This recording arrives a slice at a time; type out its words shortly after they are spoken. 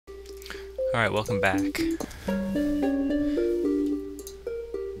Alright, welcome back.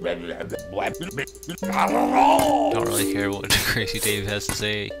 Don't really care what Crazy Dave has to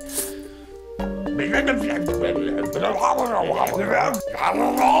say.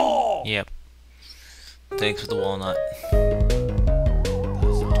 Yep. Thanks for the walnut.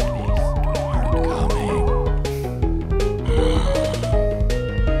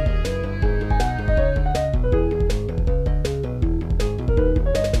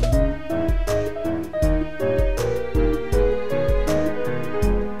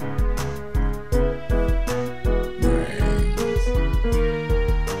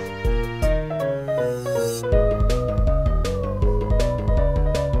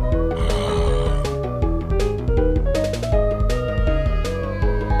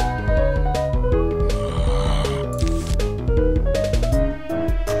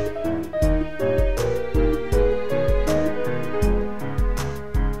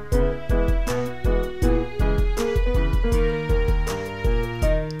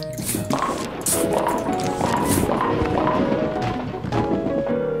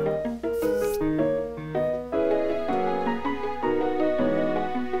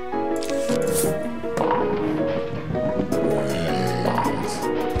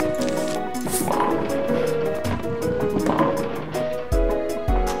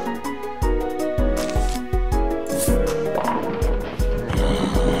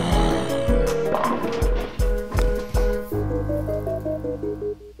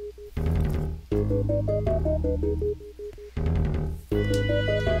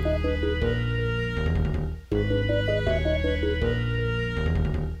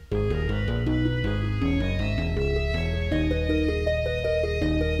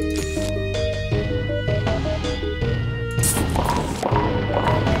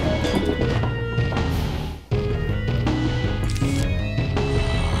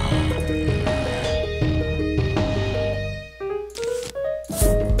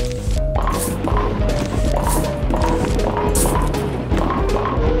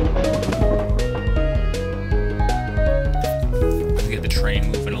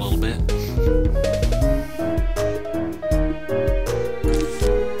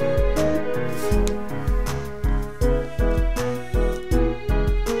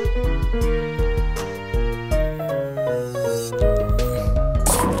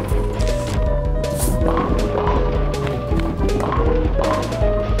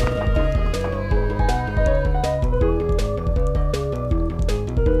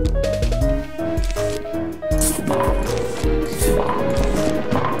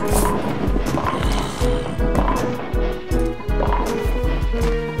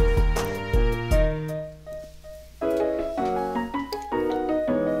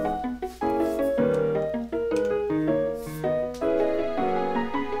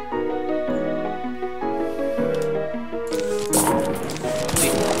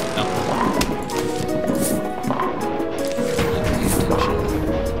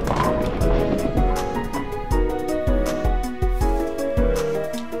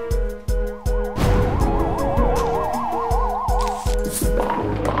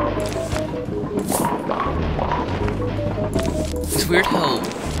 It's weird how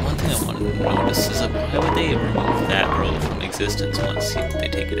one thing I wanted to notice is why would they remove that road from existence once they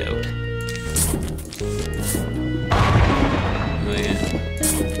take it out? Oh yeah.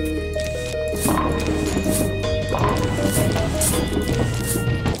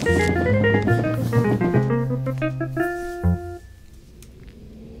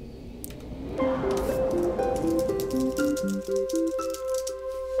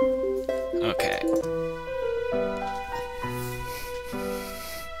 Okay.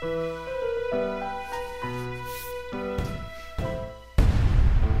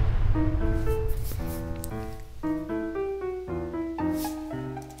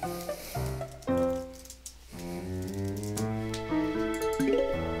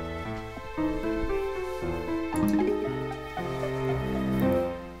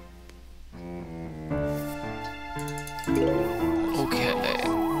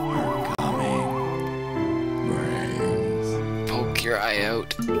 Your eye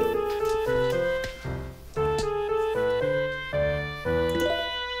out.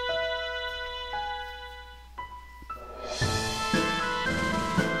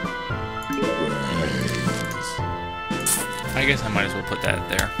 I guess I might as well put that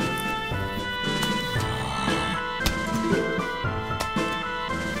there.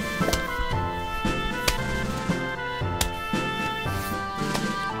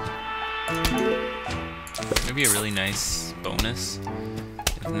 Maybe a really nice bonus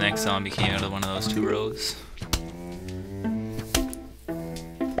if the next zombie came out of one of those two rows.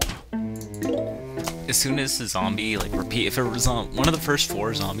 as soon as the zombie like if it was one of the first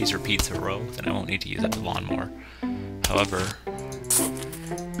 4 zombies repeats a row, then I won't need to use up the lawnmower. However,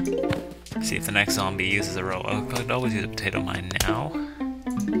 see if the next zombie uses a row. I could always use a potato mine now.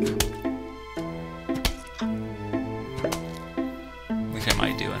 Which I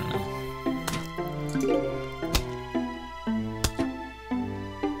might do, I don't know.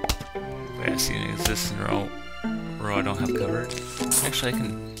 But yeah, see, is this row I don't have covered? Actually, I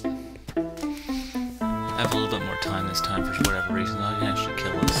can have a little bit more time this time for whatever reason. I can actually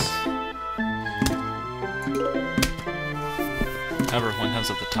kill this. However, if one comes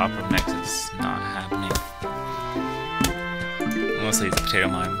up the top row next, it's not happening. Unless I use a potato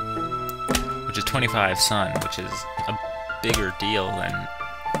mine, which is 25 sun, which is a bigger deal than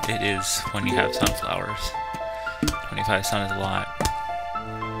it is when you have sunflowers. 25 sun is a lot.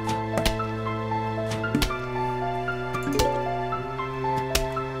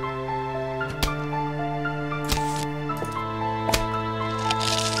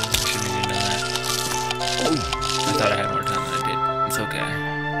 I thought I had more time than I did. It's okay.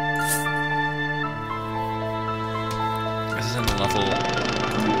 This isn't the level.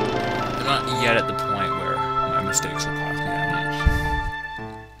 I'm not yet at the point where my mistakes will cost me that much.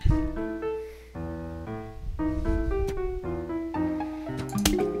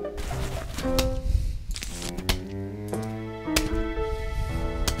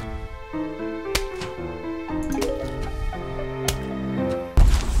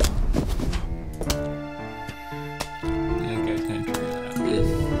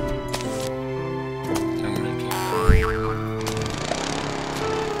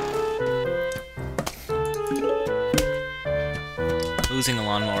 Losing a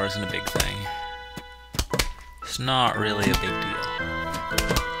lawnmower isn't a big thing. It's not really a big deal.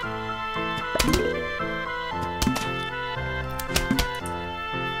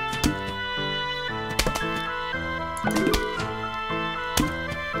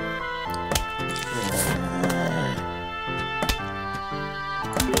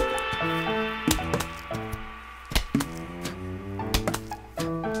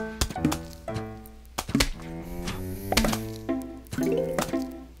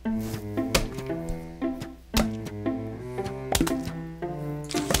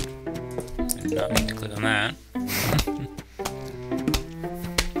 Did not mean to click on that.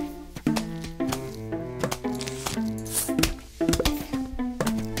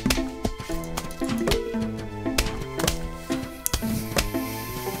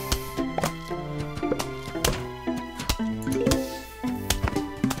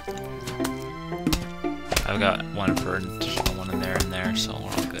 I've got one for an additional one in there, so we're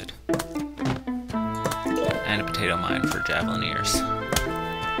all good. And a potato mine for javelineers.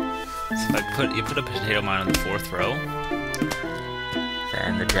 So if you put a potato mine on the 4th row,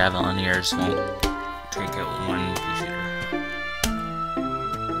 then the javelineers won't take out one pea shooter.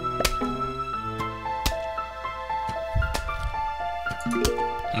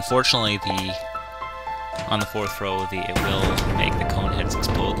 Unfortunately, on the 4th row, it will make the cone heads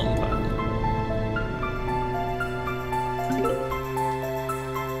explode them, but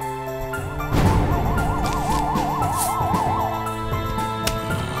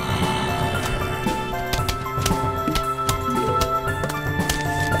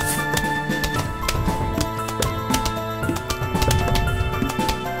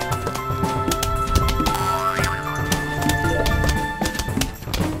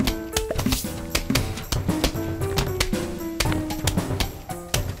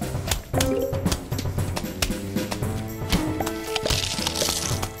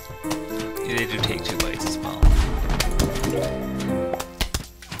they do take 2 bites as well.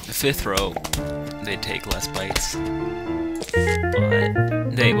 The 5th row, they take less bites, but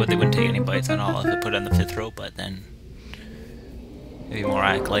they wouldn't take any bites at all if I put it on the 5th row. But then it'd be more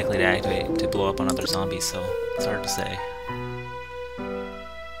likely to activate to blow up on other zombies. So it's hard to say.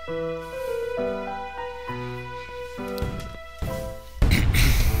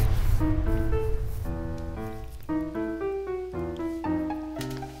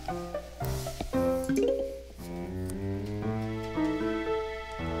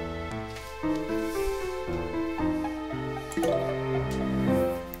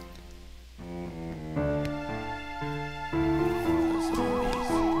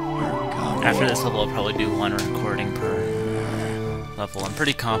 After this level, I'll probably do 1 recording per level. I'm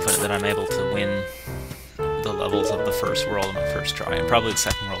pretty confident that I'm able to win the levels of the first world on my first try, and probably the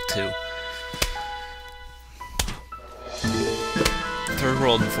second world too. Third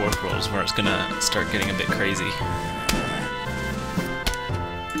world and 4th world is where it's gonna start getting a bit crazy.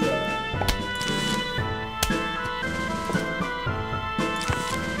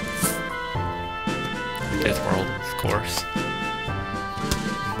 fifth world, of course.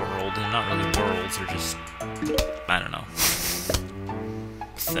 World, and not really worlds, they're just, I don't know,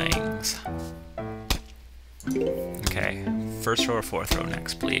 things. Okay, first row or fourth row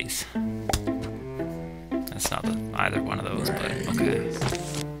next, please. That's not either one of those, but okay.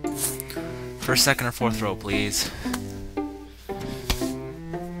 First, second, or fourth row, please.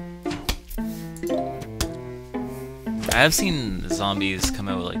 I have seen zombies come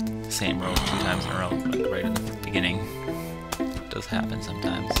out with like the same row 2 times in a row, like right in the beginning. It does happen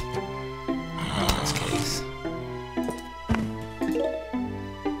sometimes. Not in this case.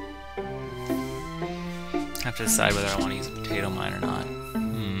 I have to decide whether I want to use a potato mine or not.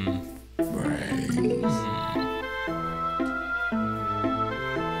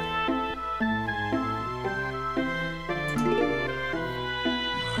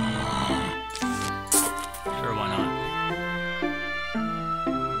 Sure, why not?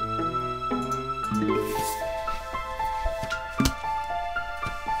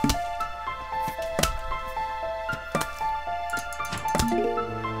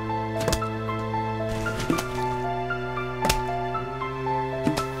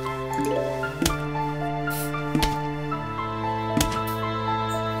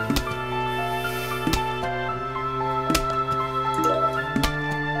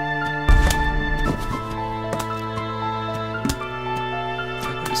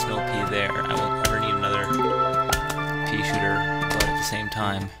 Snow pea there. I won't ever need another pea shooter, but at the same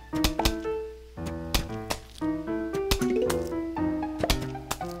time.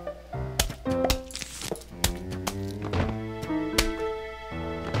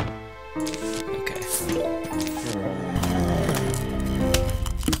 Okay.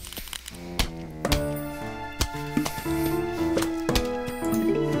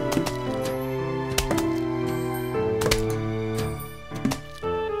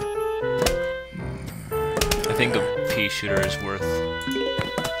 I think a pea shooter is worth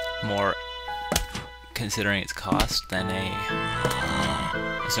more considering its cost than a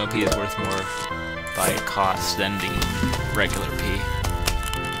snow pea is worth more by cost than the regular pea.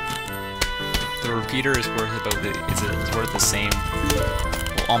 The repeater is worth about it's worth the same,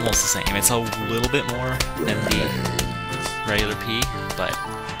 well, almost the same. It's a little bit more than the regular pea, but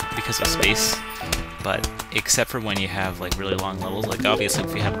because of space. But except for when you have like really long levels, like obviously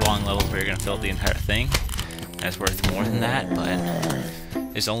if you have long levels where you're gonna fill up the entire thing, it's worth more than that, but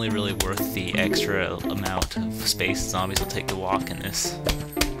it's only really worth the extra amount of space zombies will take to walk in this,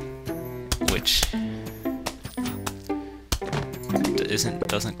 which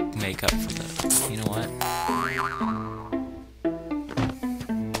doesn't make up for the, you know what?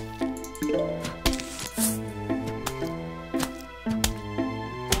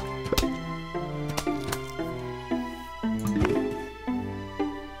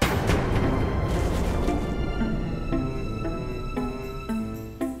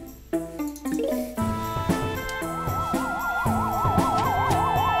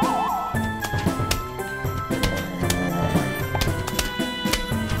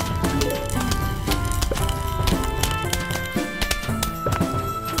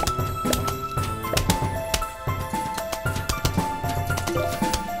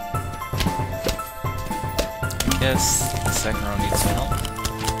 Yes, the second row needs help.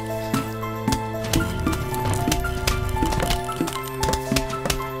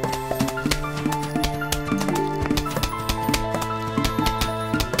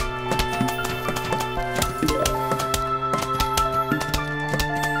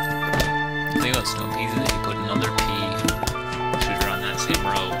 The thing about snow peas is if you put another pea shooter on that same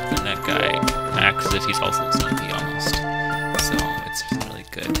row, then that guy acts as if he's also a snow pea almost. So it's really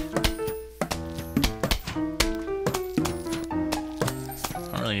good.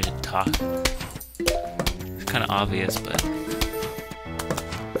 Need to talk. It's kind of obvious, but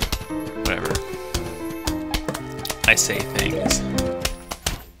whatever. I say things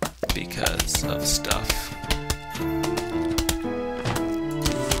because of stuff. I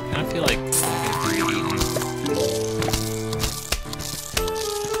kind of feel like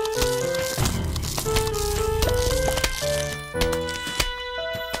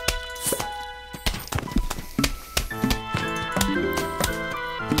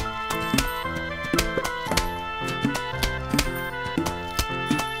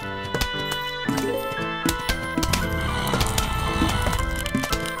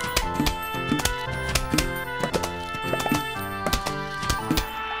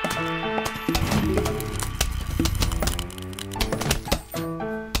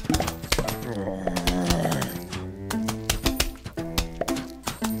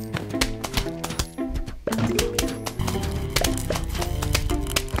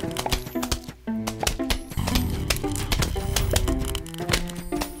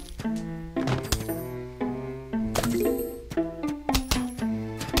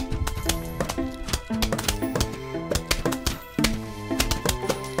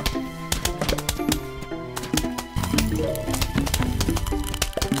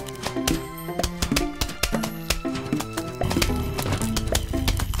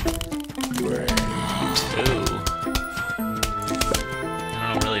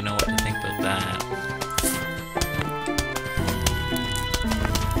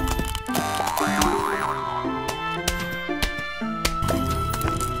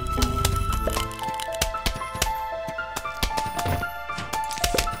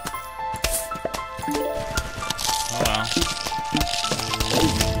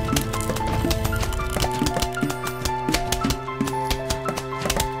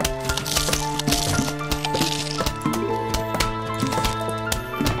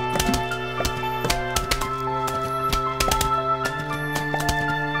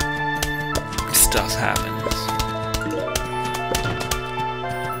stuff happens.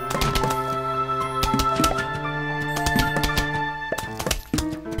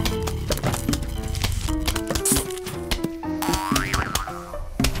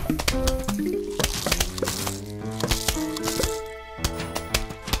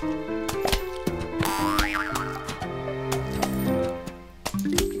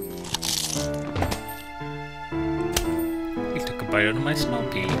 Bite out of my snow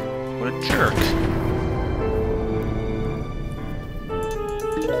pea. What a jerk.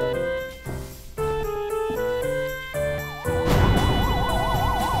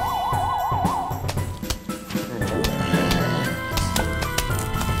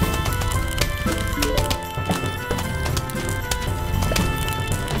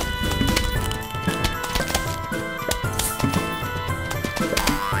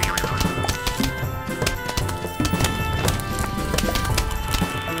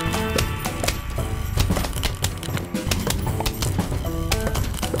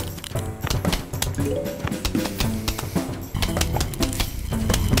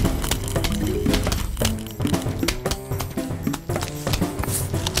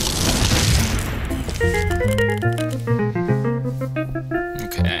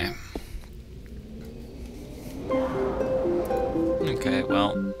 Okay,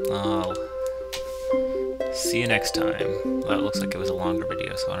 well, I'll see you next time. Well, it looks like it was a longer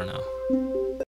video, so I don't know.